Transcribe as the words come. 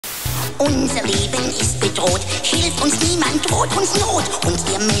Unser Leben ist bedroht, hilft uns niemand, droht uns Not. Und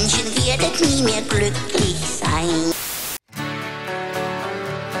ihr Menschen werdet nie mehr glücklich sein.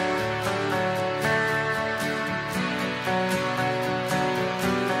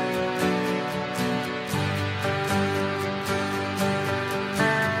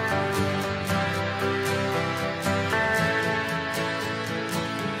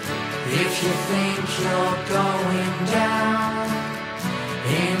 If you think you're going down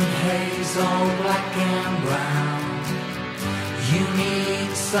in haze or black and brown, you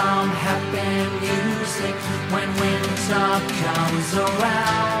need some happy music when winter comes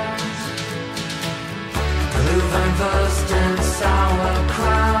around. Glühwein, Wurst and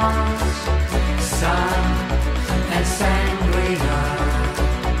sauerkraut, sun and sangria.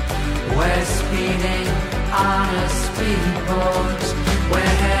 We're speeding on a speedboat.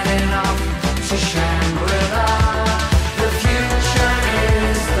 We're heading up to Shangri-La. The future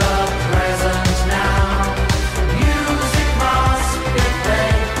is the present now. Music must be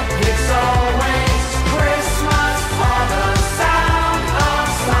played. It's always Christmas for the sound of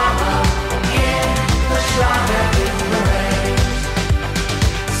summer in the Schlager parade.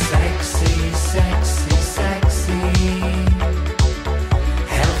 Sexy, sexy, sexy.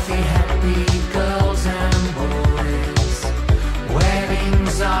 Healthy, happy girls and boys.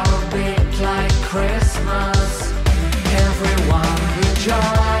 Weddings are a bit like Christmas. Everyone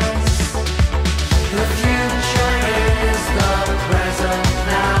rejoice. The future is the present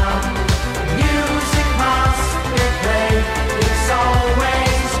now. Music must be played. It's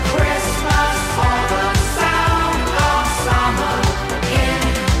always Christmas for the sound of summer in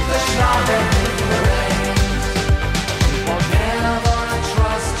the Schlager parade. Never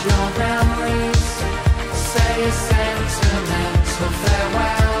trust your memories. Say a sentimental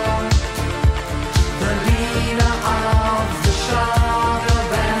farewell. The leader of the Schlager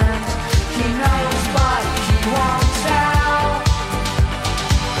band, he knows but he won't tell.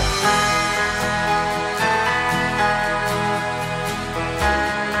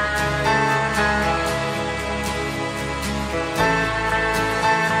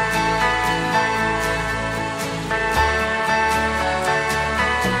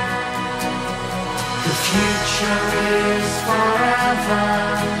 The future is forever.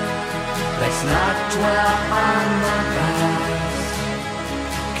 Let's not dwell on the past.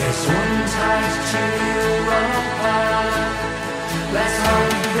 Gesundheit to Europa. Let's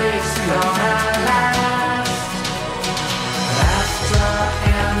hope it's gonna last. Laughter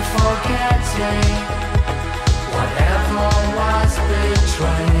and forgetting.